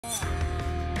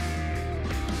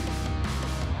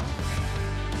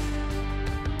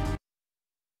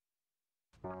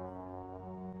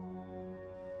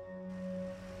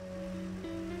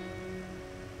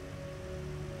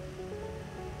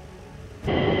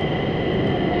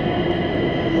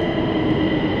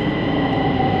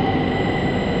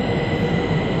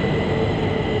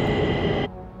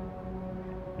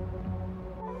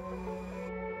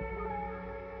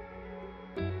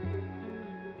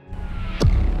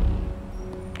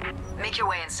Make your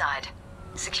way inside.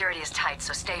 Security is tight,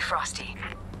 so stay frosty.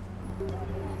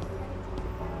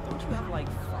 Don't you have like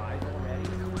 5 already?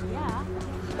 Yeah,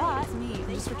 but it's me.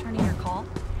 Just returning your call.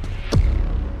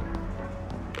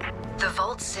 The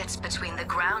vault sits between the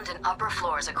ground and upper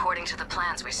floors according to the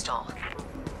plans we stole.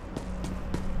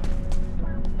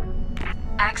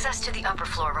 Access to the upper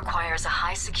floor requires a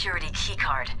high-security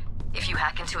keycard. If you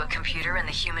hack into a computer in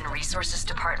the Human Resources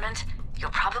Department,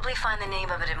 you'll probably find the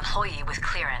name of an employee with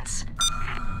clearance.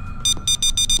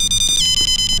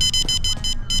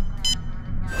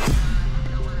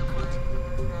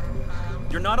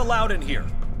 You're not allowed in here.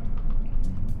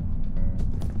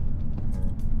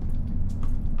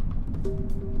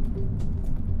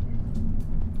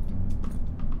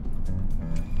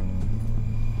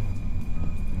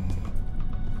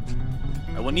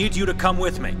 I will need you to come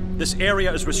with me. This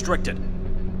area is restricted.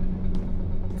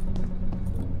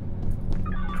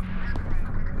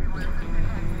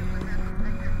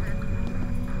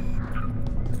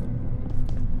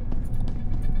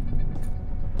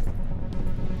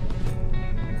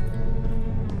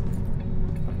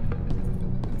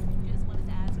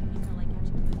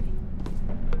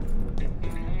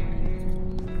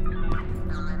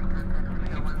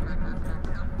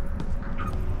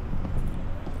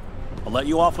 I'll let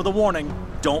you off with a warning.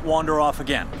 Don't wander off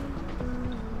again.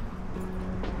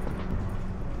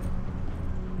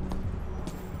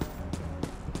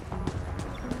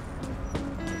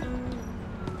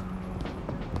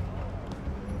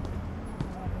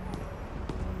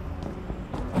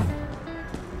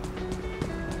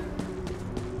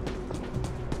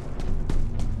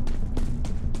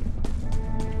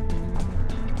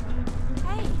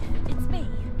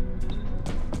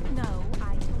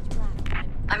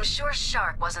 I'm sure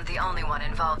Shark wasn't the only one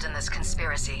involved in this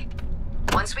conspiracy.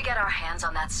 Once we get our hands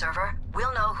on that server,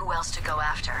 we'll know who else to go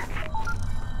after.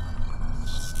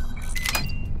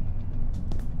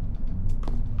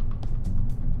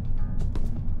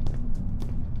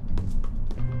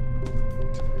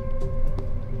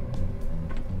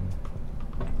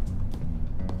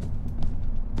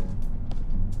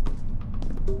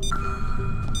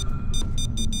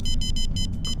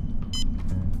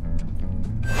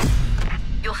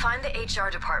 You'll find the HR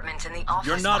department in the office.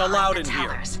 You're not allowed in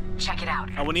here. Check it out.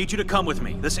 I will need you to come with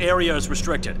me. This area is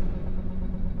restricted.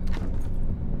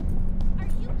 Are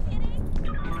you kidding? I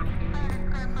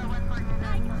can't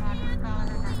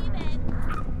believe it.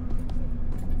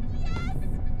 Yes!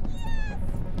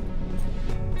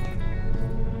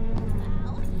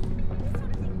 Well, this sort of thing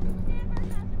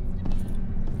never happens to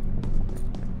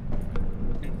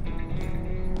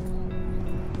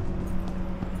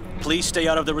me. Please stay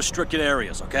out of the restricted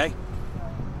areas, okay?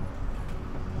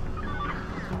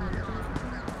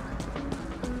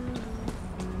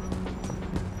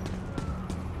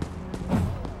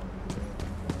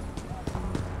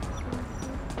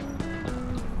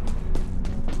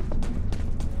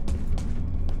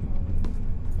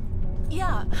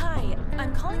 Yeah, hi.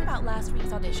 I'm calling about last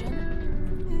week's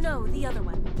audition. No, the other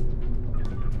one.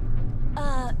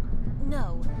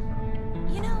 No.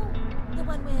 You know, the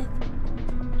one with...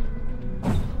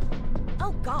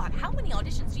 Oh God, how many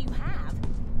auditions do you have?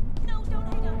 No, don't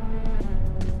hang up.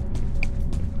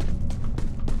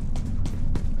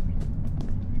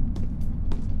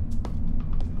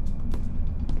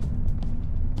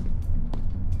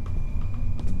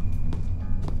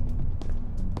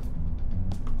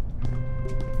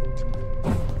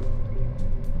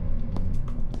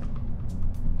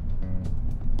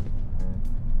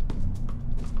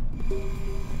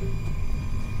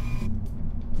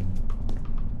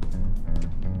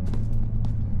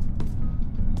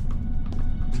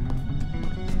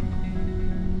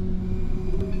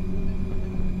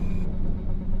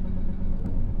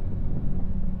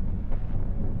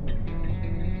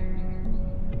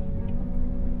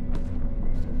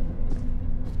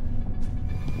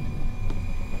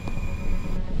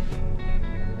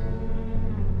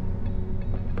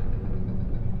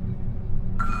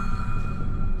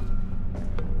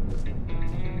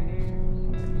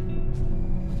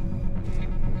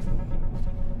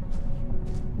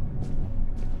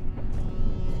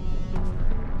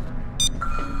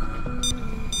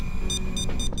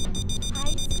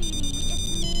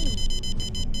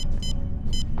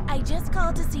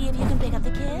 To see if you can pick up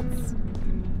the kids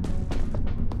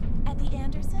at the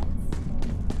Andersons.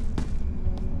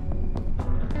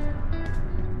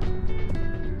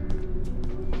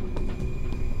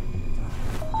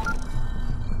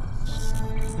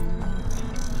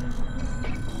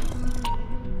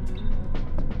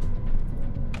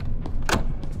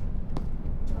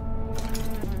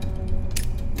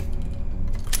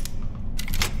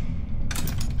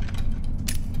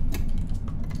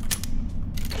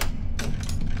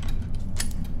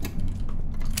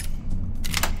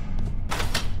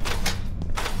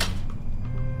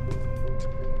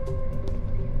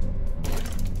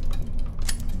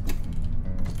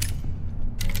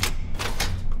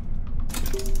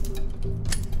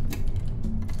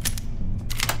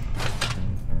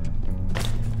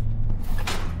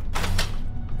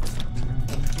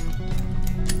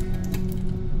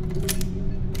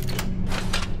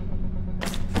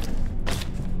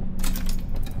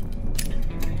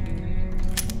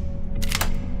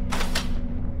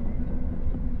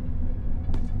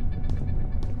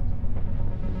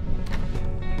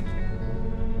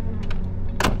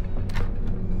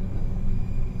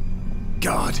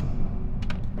 God.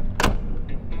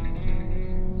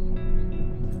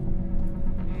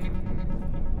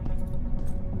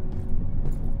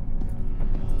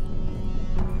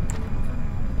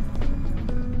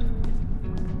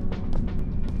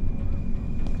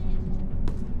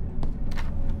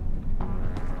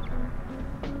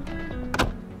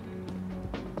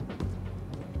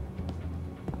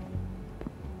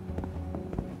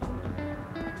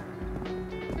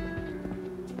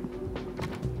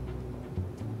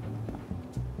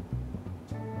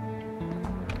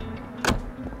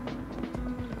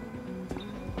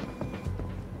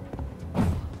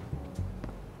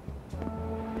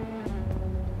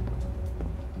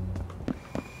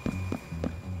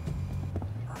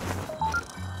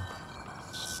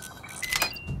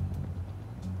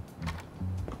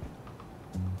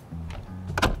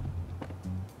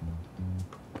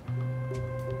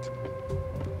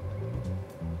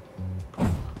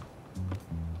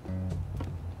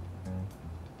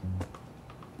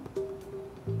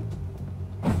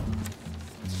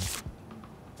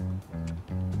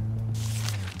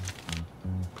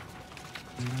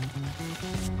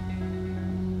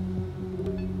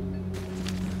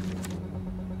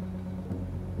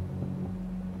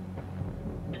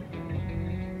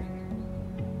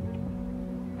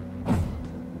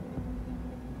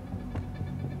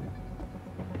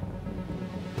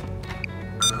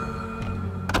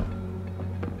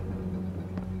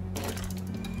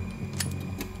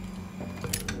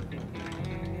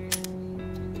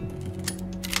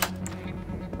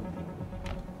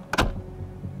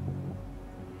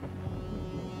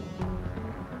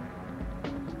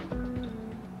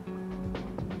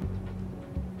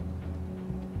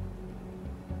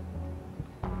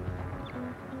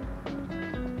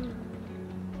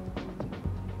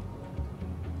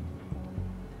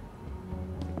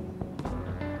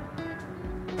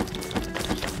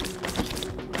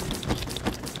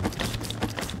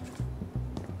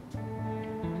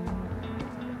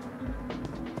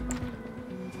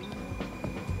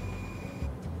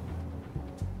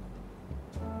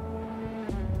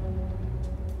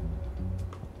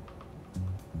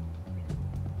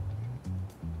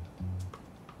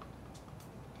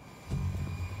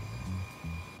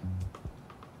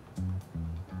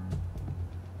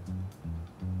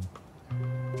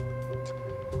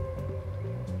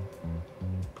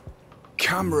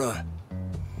 Camera.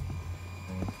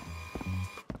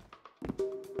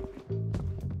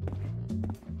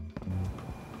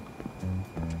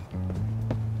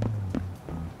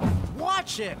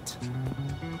 Watch it!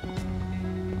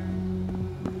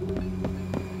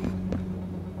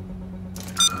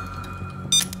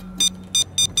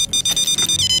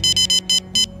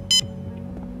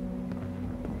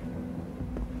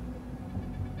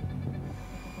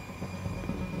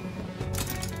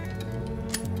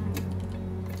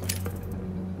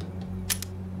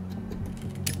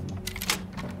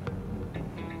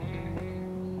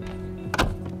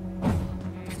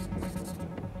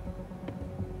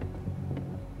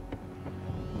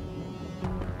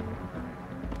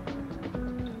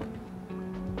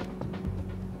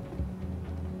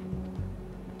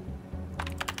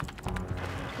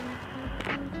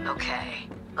 Okay,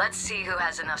 let's see who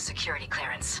has enough security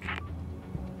clearance.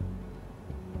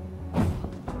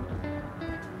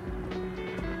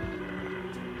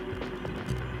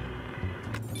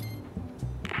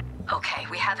 Okay,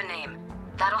 we have a name.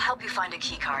 That'll help you find a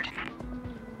keycard.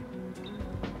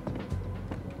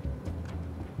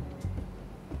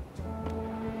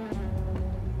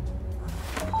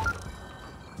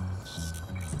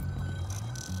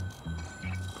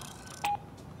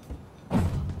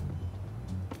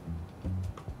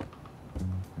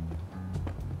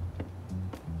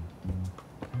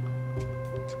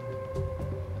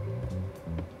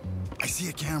 I see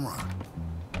a camera.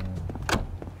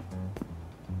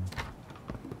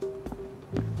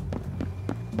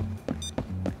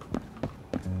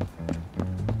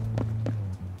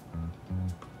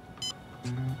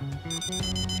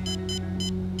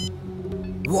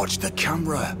 Watch the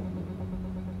camera.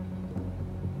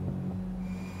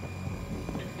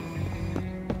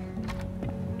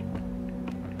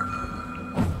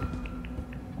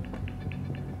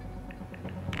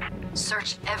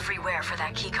 Search everywhere for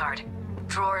that keycard.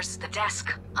 Drawers, the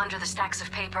desk, under the stacks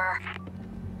of paper.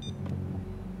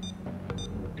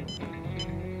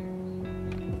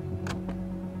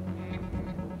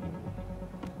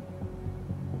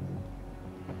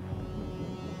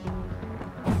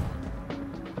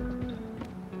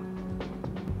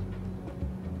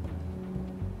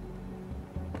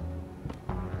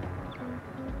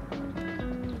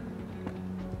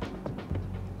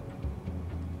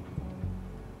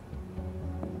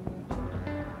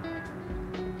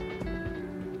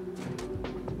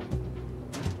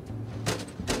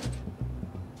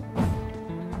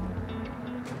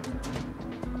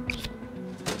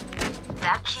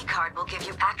 card will give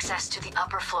you access to the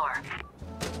upper floor.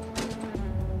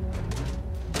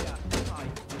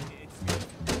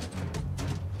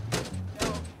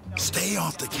 Stay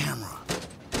off the camera.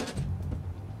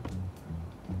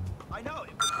 I know,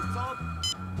 it's all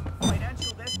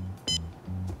financial this.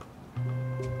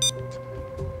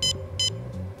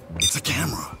 It's a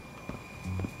camera.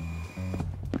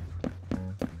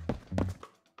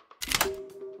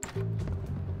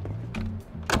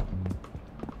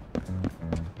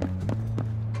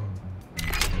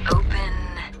 Open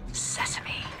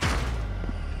sesame.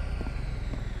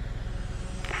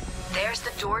 There's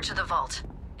the door to the vault.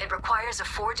 It requires a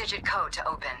 4-digit code to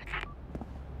open.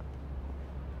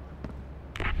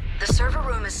 The server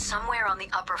room is somewhere on the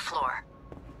upper floor.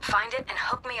 Find it and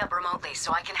hook me up remotely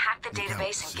so I can hack the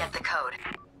database and get the code.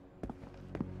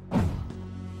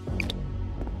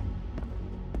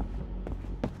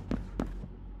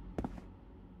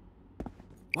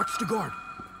 Watch the guard.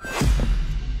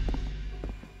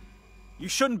 You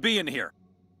shouldn't be in here.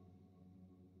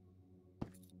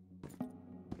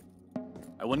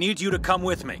 I will need you to come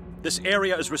with me. This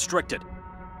area is restricted.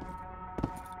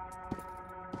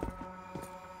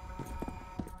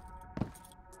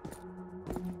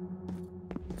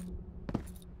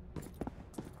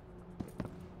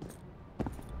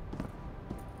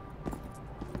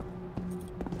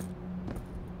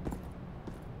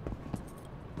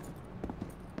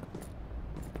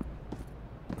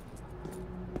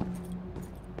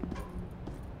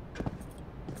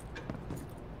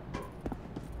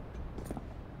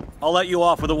 I'll let you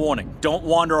off with a warning. Don't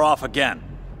wander off again.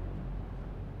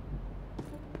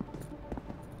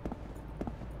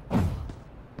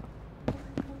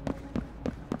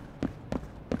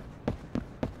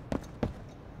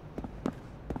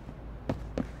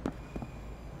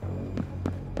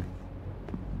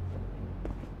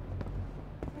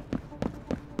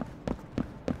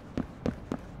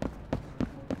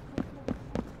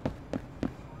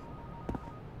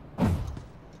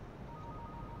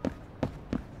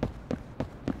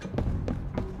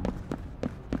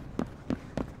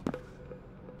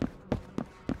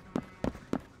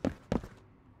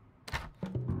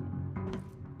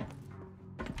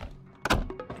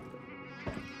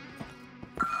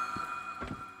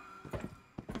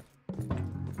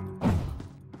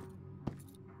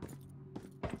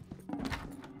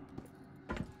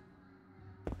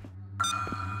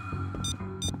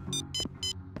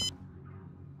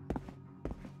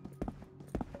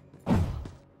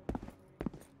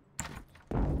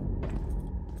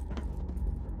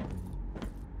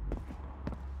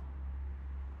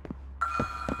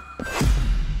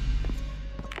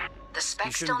 The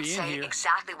specs don't say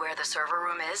exactly where the server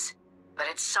room is, but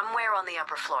it's somewhere on the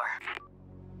upper floor.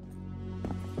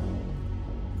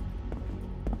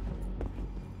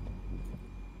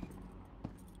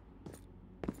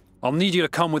 I'll need you to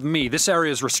come with me. This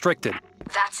area is restricted.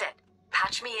 That's it.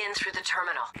 Patch me in through the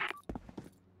terminal.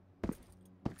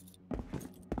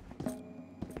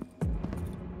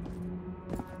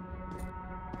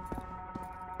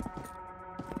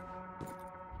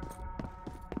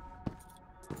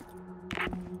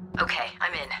 Okay,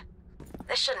 I'm in.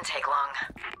 This shouldn't take long.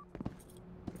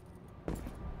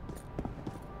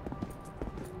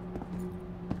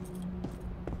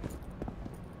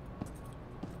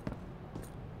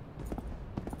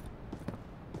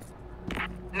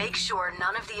 Make sure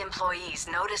none of the employees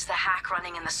notice the hack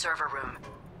running in the server room.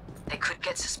 They could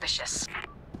get suspicious.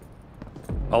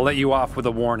 I'll let you off with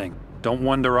a warning. Don't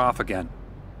wander off again.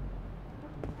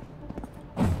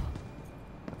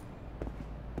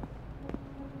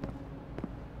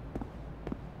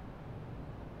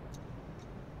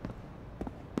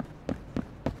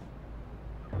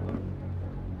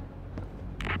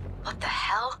 What the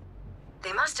hell?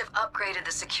 They must have upgraded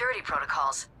the security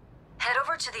protocols. Head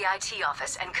over to the IT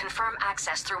office and confirm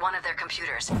access through one of their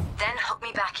computers. Then hook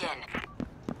me back in.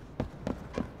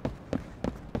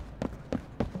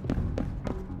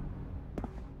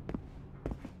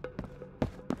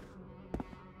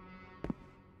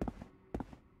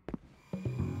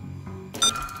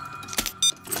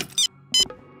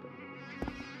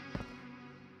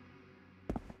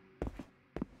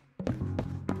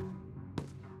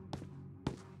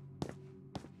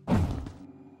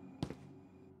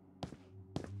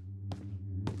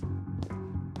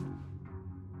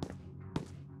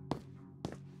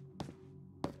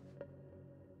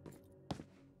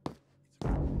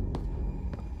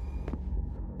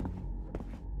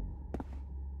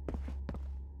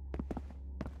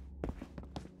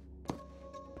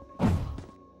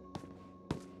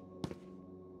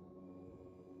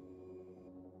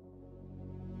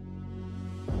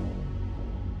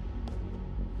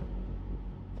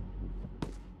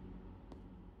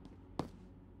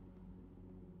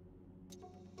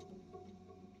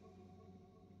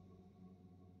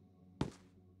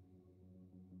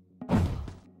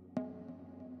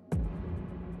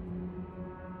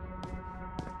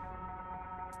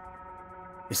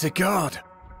 It's a guard.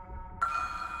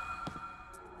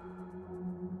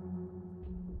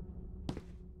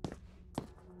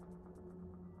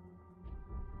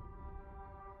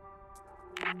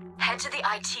 Head to the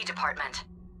IT department.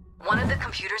 One of the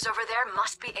computers over there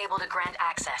must be able to grant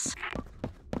access.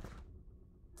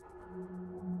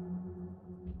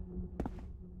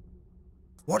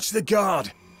 Watch the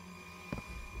guard.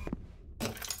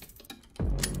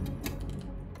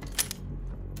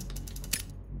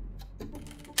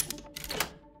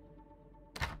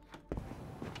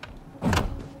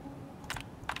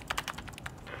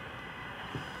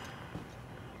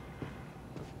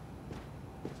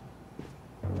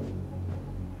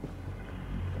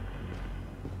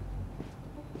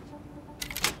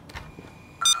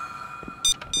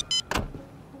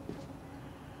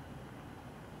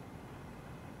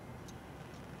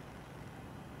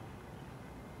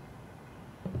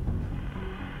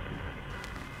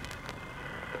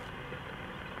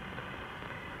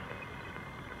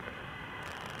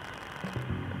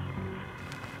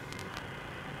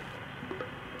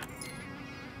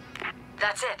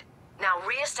 That's it. Now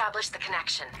re-establish the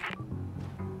connection.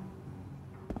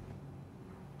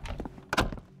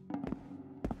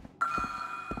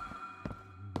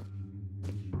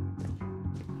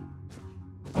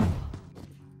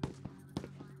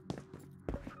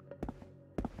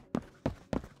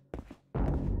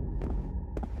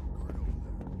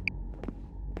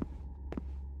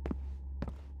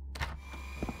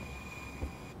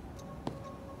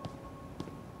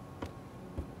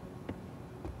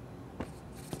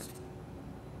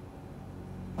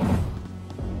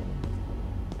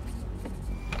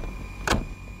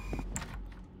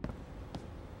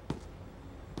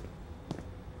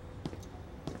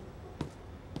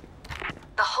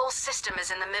 The whole system is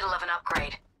in the middle of an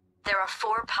upgrade. There are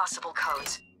 4 possible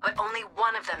codes, but only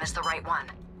one of them is the right one.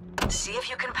 See if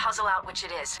you can puzzle out which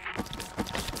it is.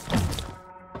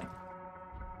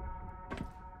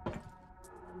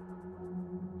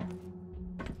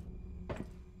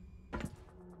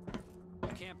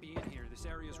 You can't be in here. This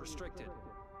area is restricted.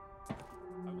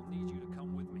 I will need you to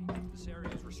come with me. This area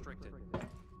is restricted.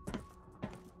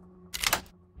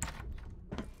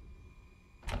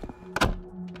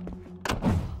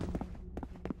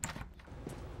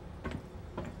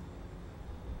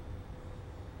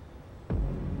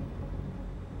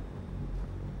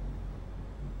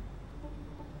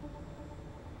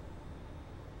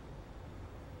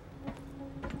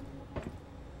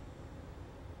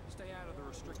 Stay out of the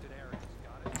restricted areas,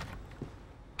 got it?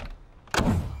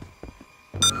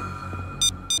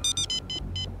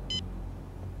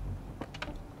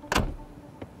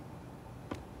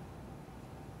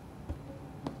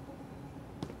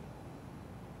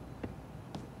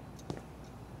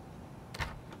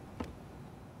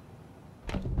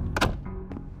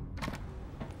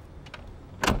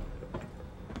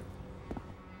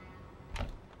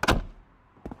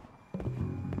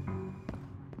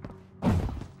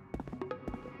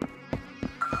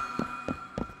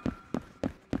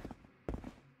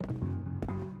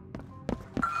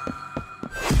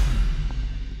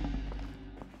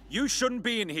 You shouldn't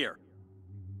be in here.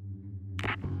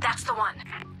 That's the one.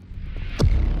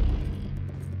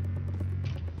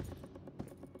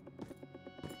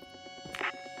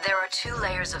 There are 2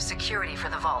 layers of security for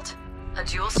the vault. A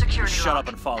dual security Shut lock up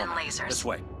and follow me. lasers. This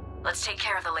way. Let's take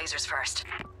care of the lasers first.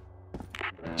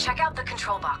 Check out the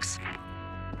control box.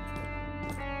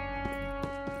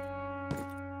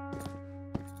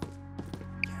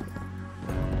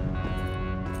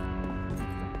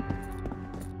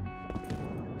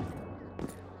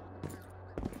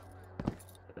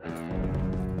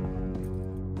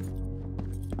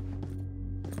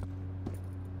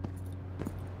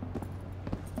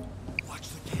 Watch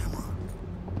the camera.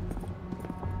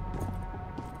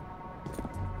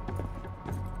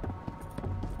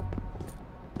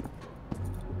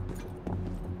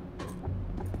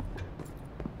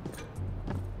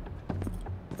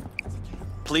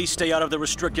 Please stay out of the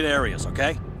restricted areas,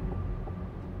 okay?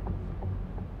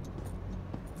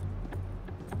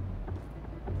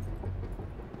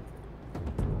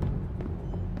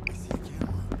 I see a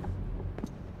camera.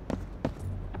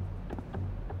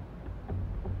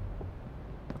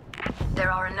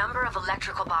 There are a number of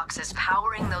electrical boxes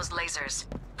powering those lasers.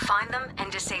 Find them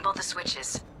and disable the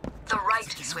switches. The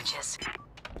right switches.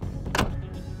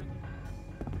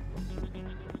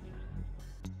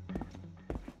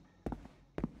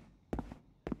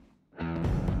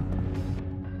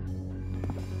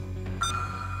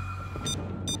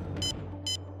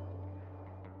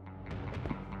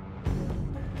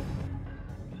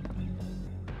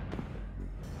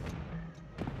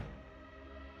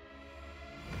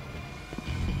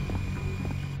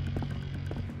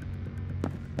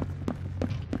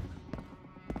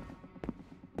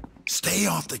 Stay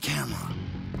off the camera.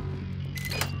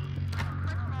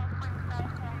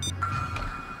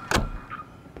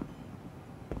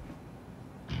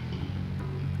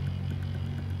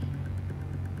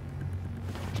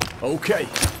 Okay,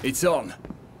 it's on.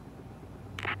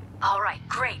 All right,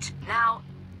 great. Now,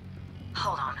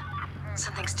 hold on.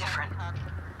 Something's different.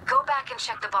 Go back and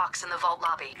check the box in the vault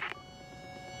lobby.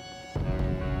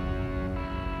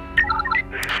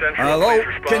 Hello,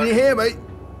 can you hear me?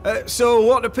 So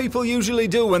what do people usually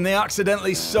do when they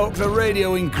accidentally soak the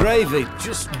radio in gravy?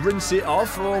 Just rinse it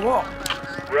off or what?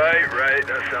 Right,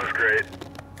 that sounds great.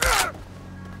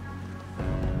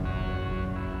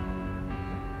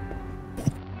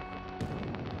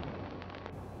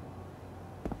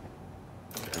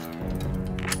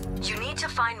 You need to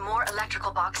find more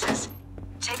electrical boxes.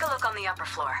 Take a look on the upper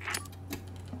floor.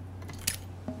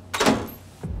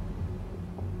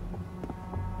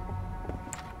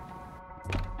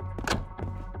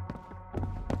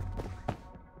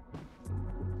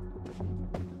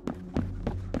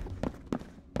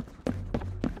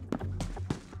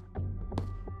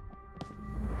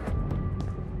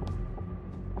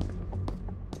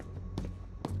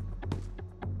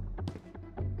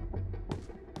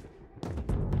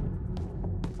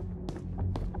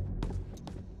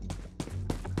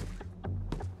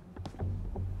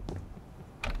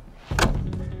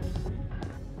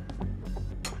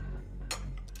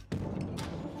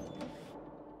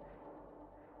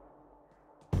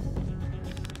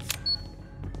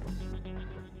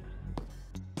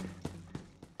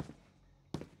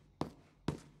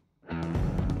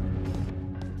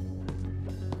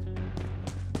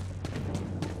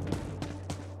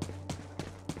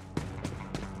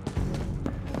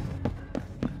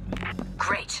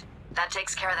 Great. That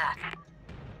takes care of that.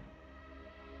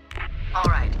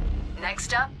 Alright.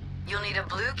 Next up, you'll need a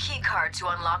blue keycard to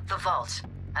unlock the vault.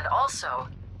 And also,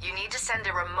 you need to send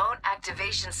a remote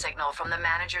activation signal from the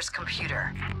manager's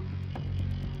computer.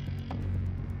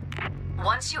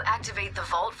 Once you activate the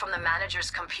vault from the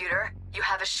manager's computer, you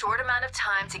have a short amount of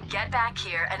time to get back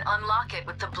here and unlock it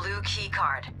with the blue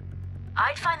keycard.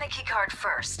 I'd find the keycard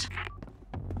first.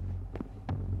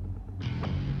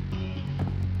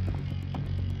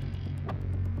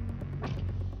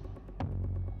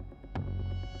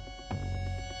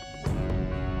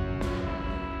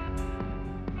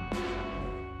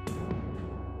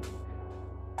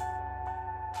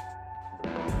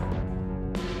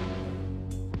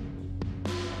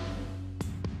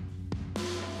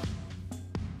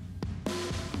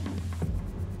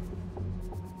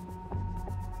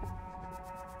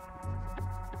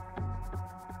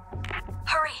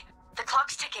 Hurry! The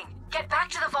clock's ticking. Get back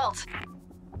to the vault.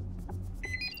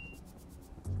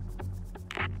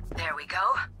 There we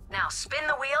go. Now spin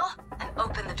the wheel and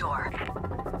open the door.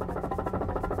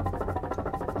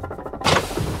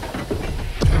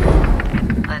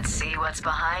 Let's see what's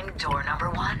behind door number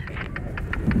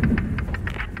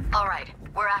 1. All right,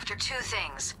 we're after 2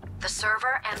 things. The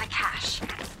server and the cache.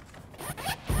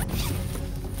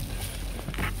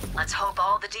 Let's hope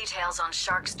all the details on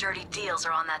Sharke's dirty deals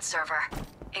are on that server,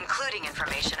 including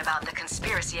information about the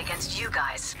conspiracy against you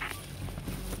guys.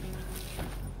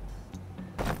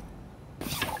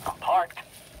 I'm parked,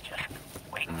 just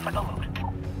waiting for the loot.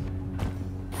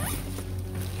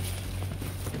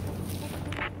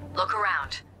 Look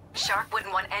around. Sharke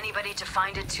wouldn't want anybody to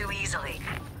find it too easily.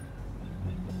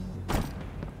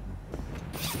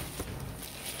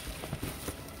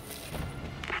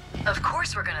 Of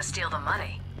course we're gonna steal the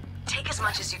money. Take as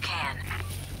much as you can.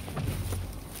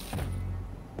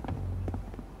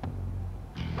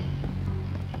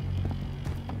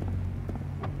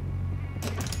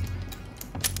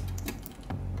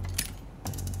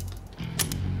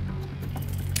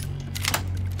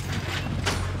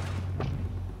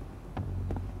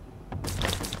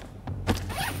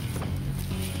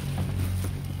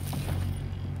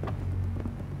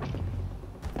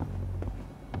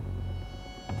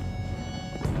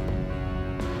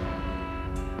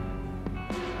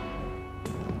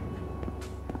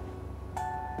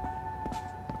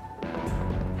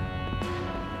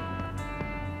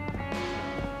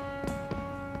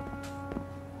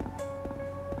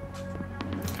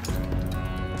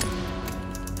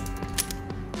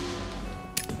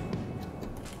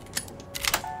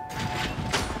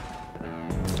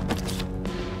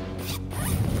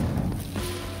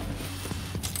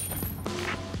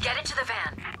 Get it to the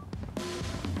van.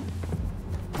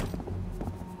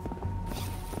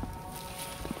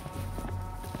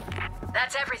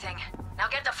 That's everything. Now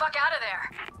get the fuck out of there.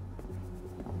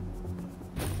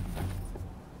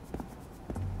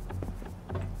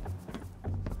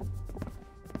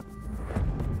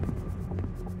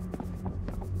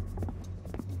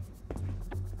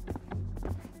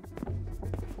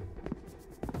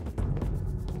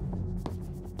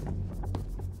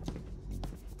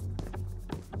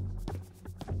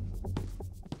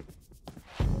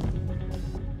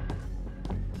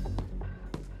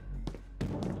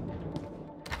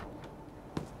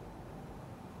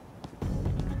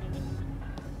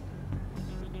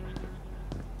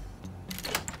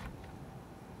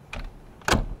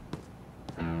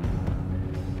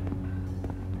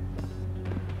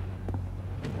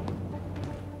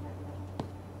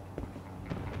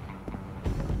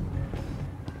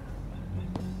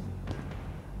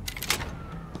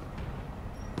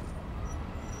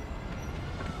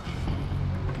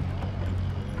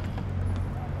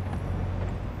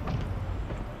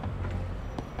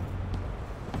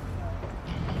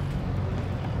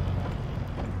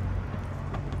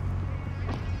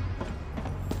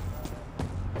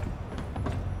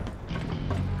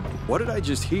 What did I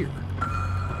just hear?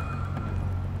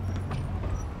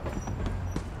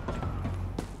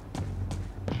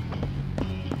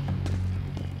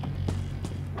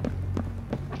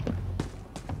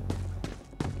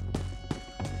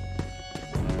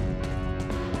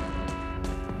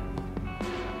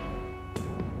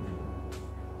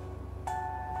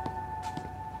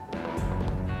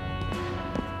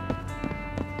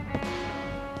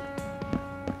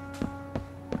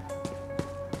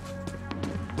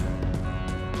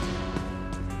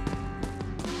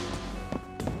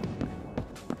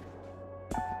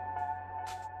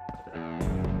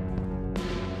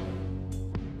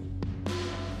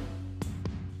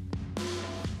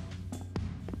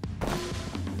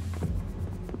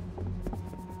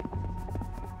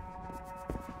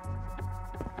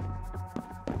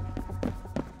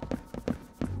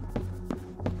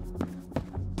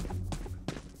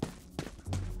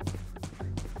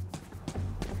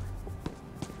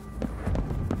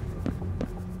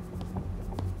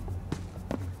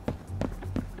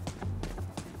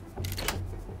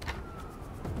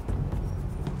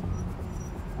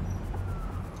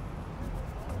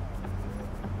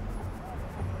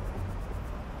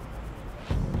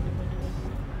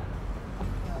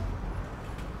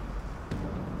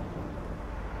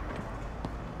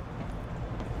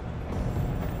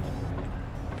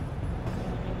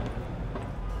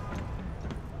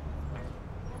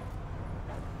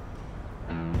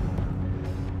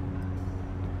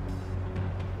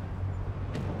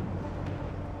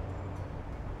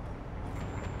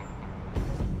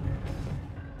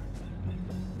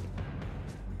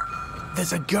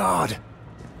 There's a guard!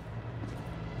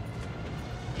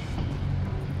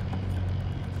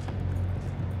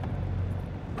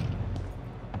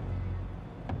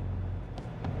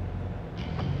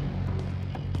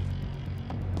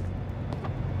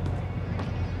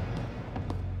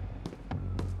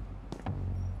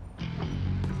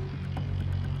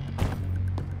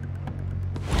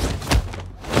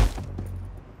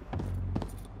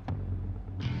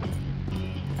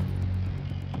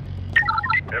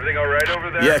 Everything alright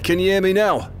over there? Yeah, can you hear me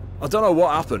now? I don't know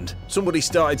what happened. Somebody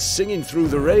started singing through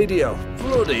the radio.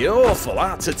 Bloody awful. I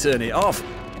had to turn it off.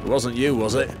 It wasn't you,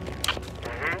 was it?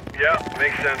 Yeah,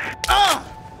 makes sense. Ah!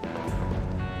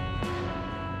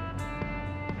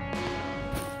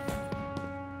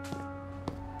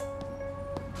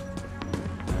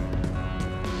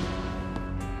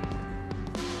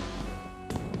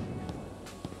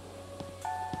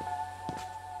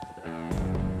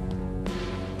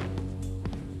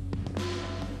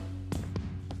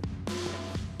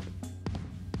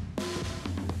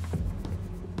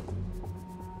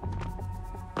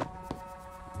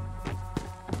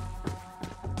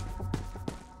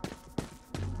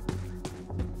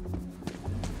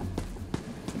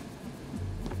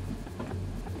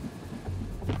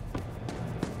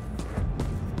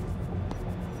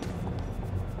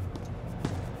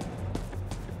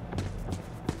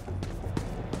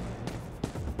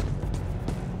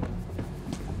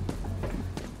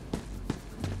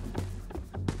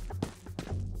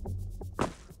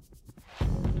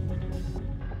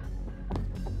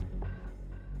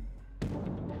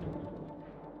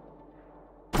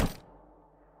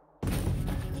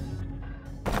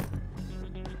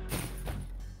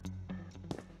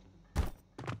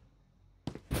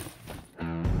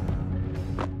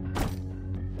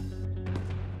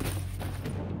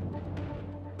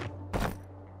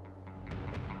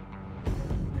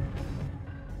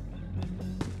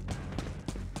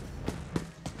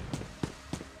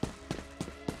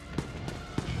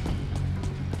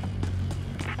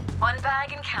 One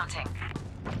bag and counting.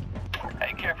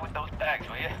 Hey, careful with those bags,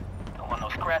 will you? Don't want no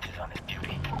scratches on this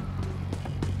beauty.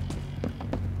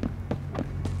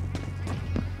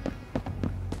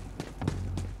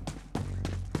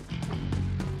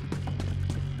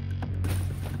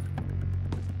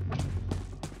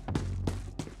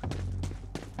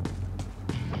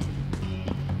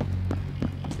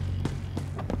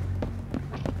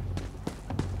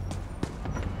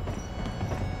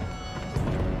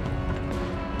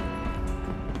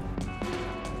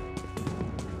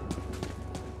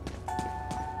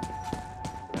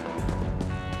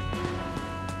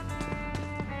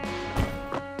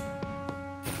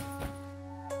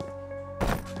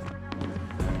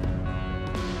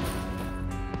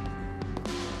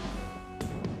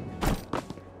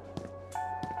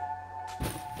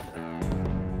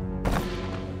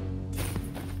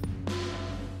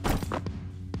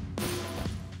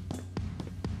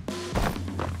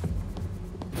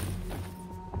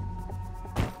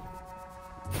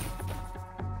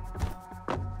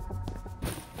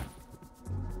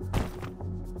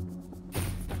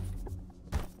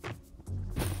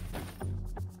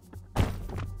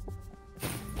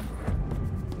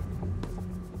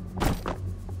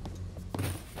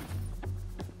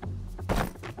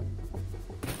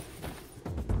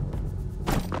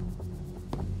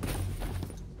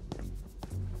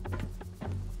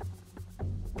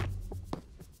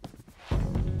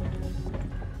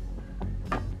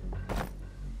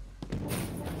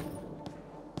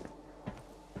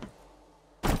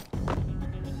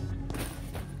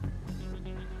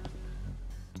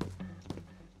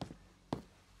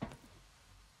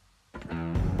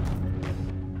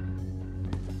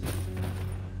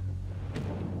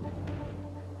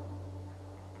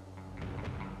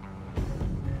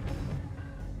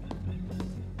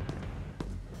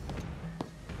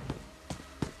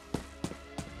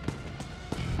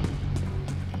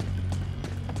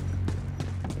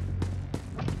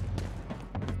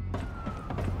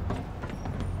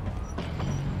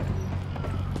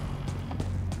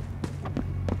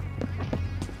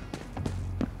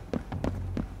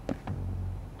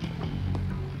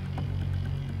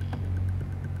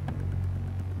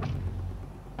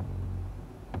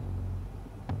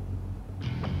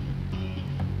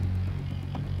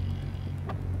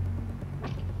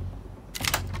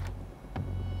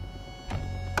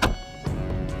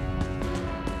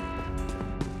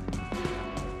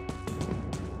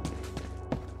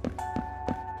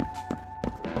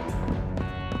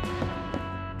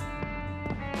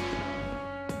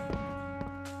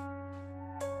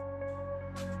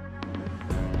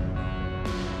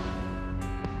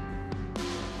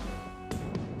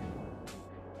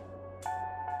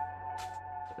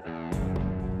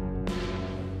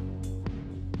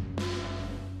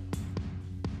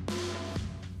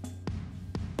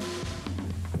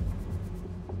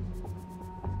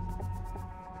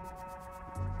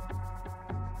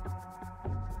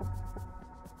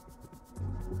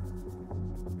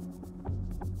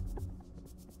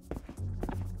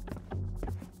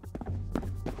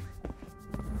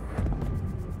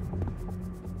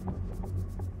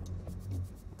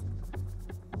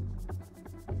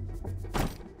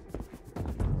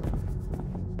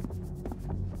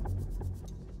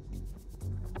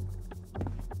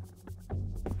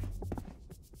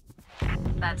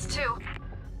 That's 2.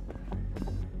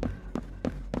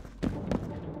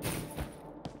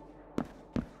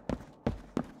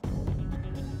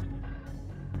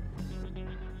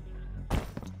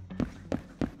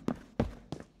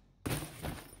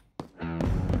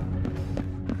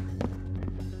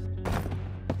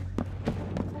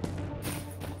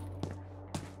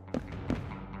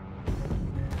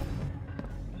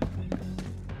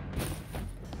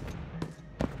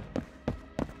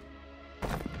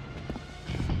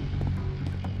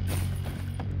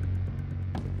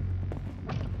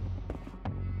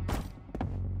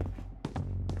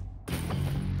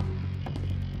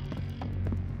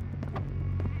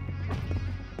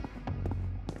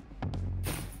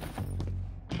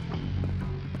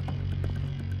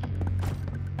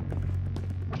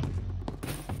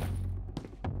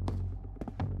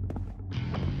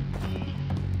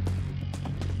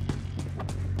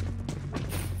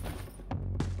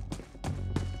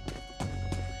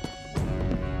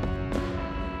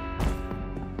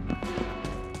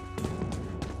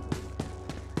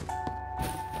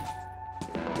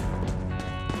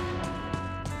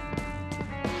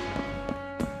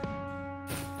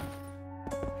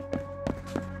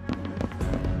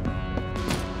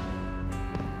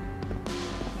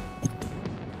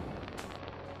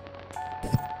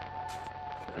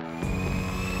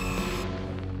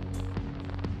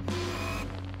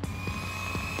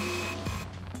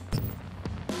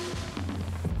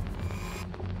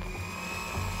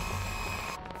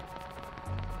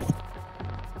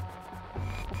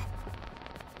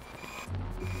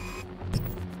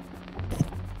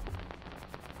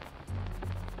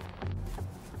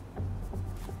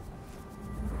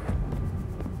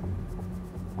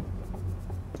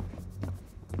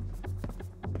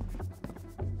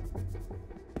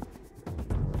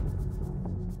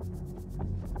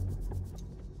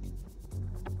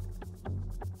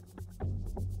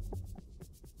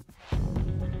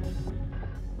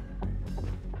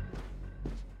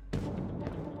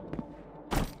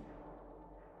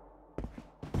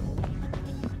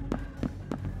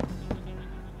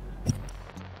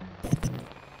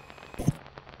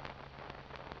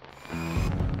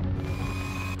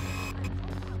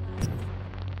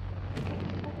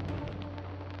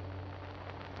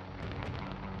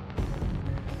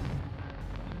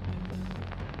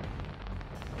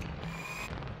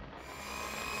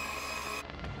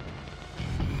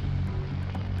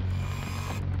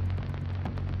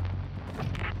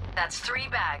 That's 3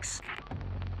 bags.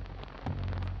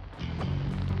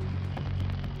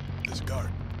 There's a guard.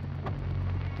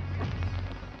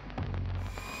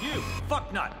 You,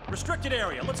 fucknut! Restricted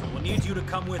area. We'll need you to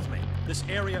come with me. This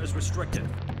area is restricted.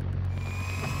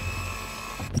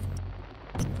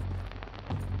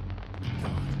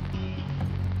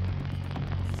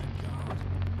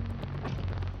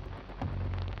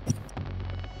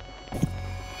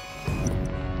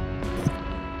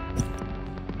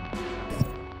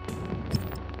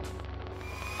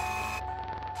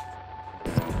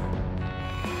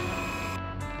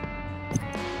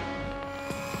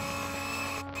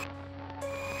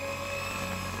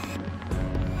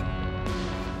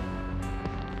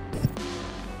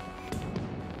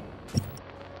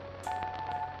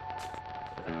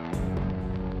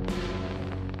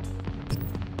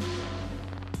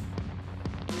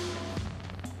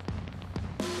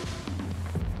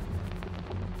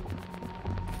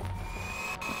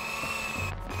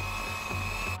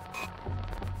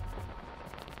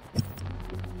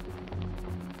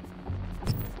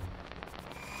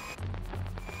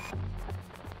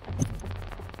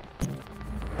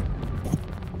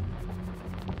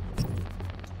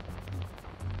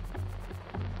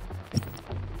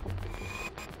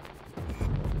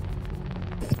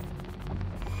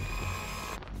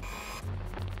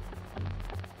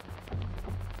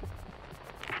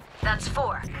 That's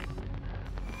 4.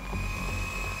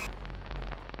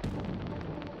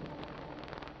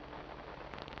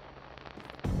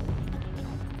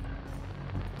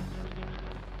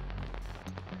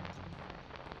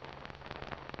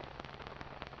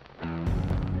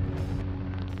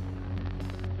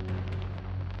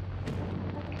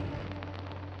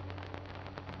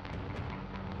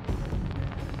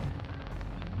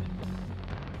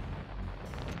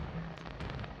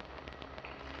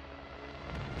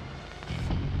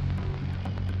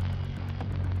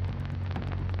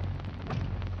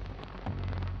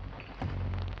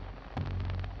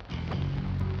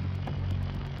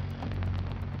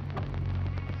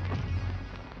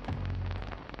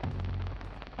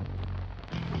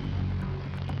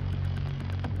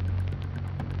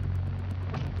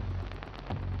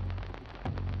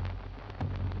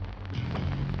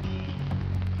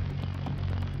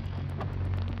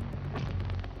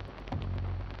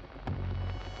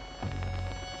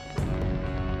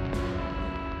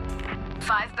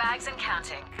 5 bags and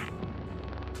counting.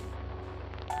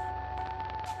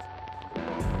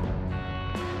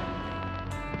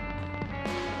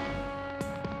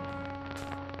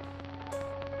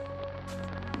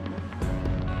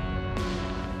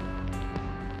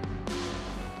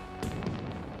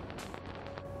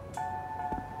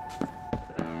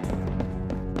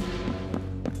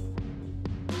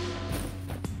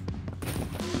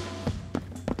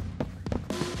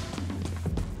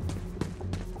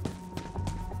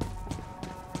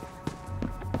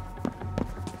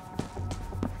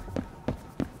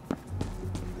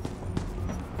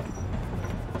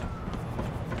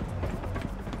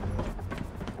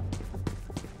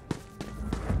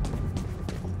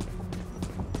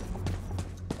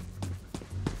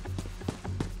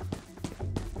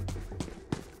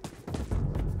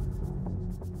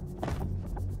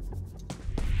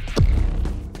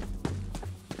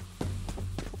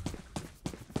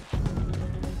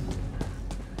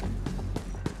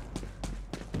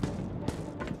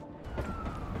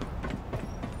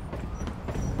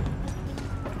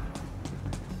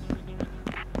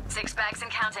 Six bags and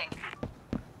counting.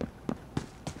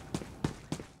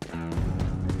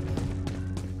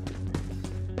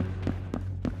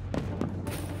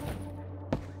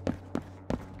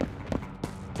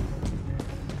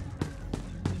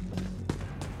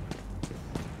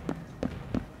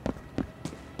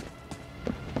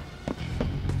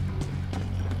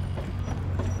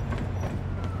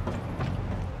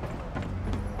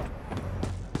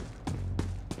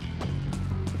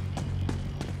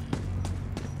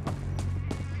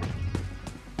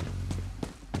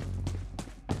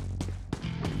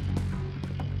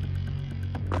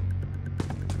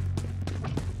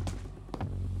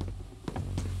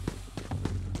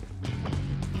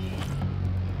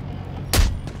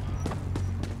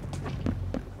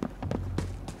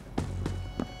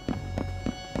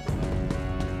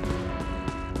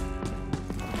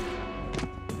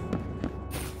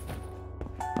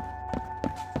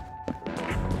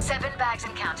 Seven bags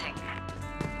and counting.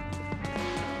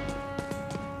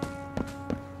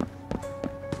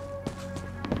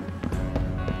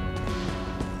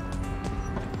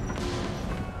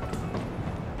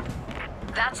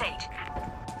 That's 8.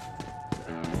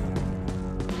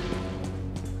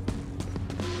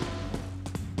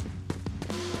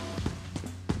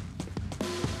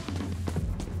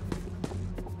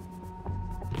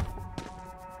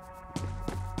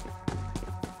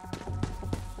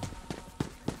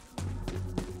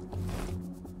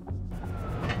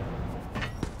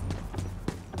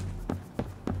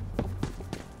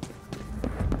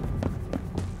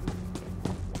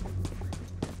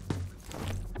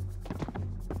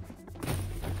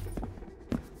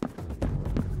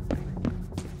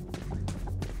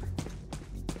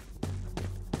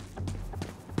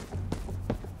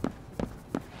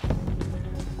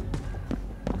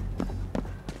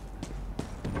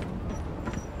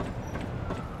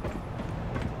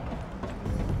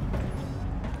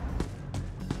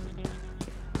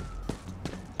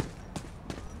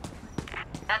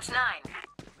 That's 9.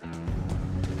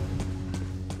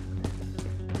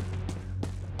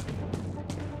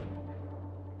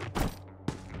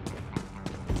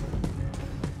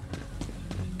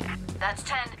 That's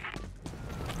 10.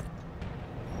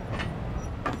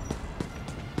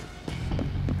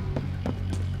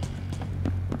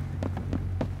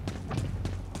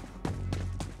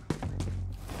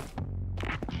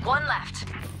 One left.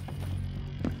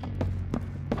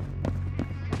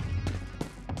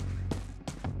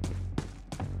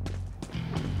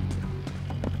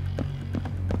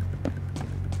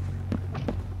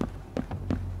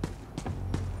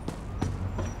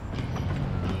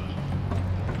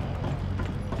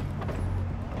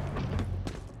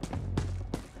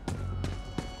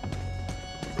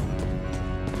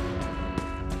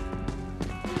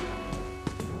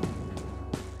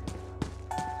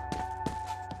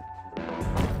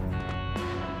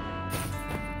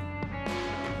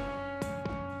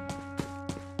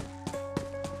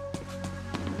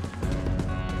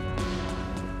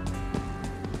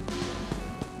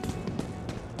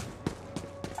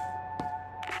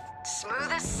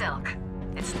 Smooth as silk.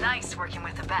 It's nice working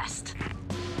with the best.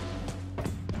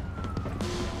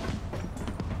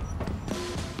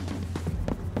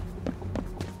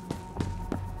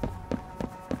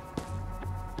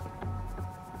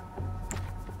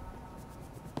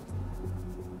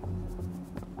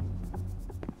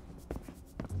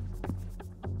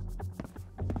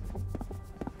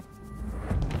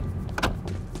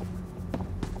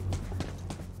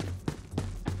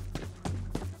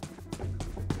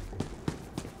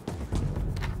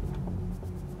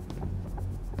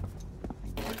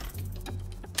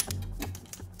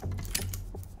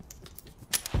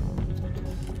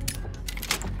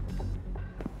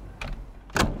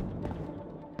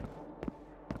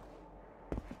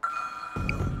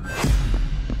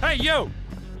 Hey, you!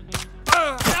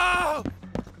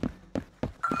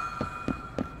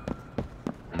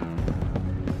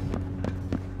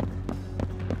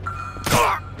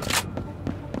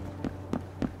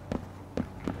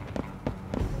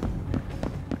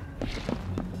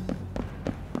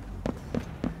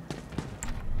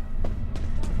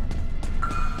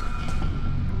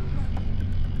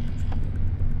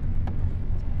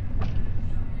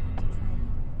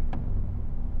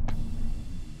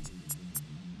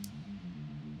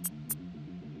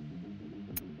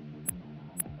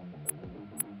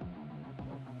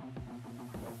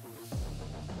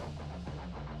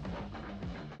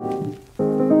 No!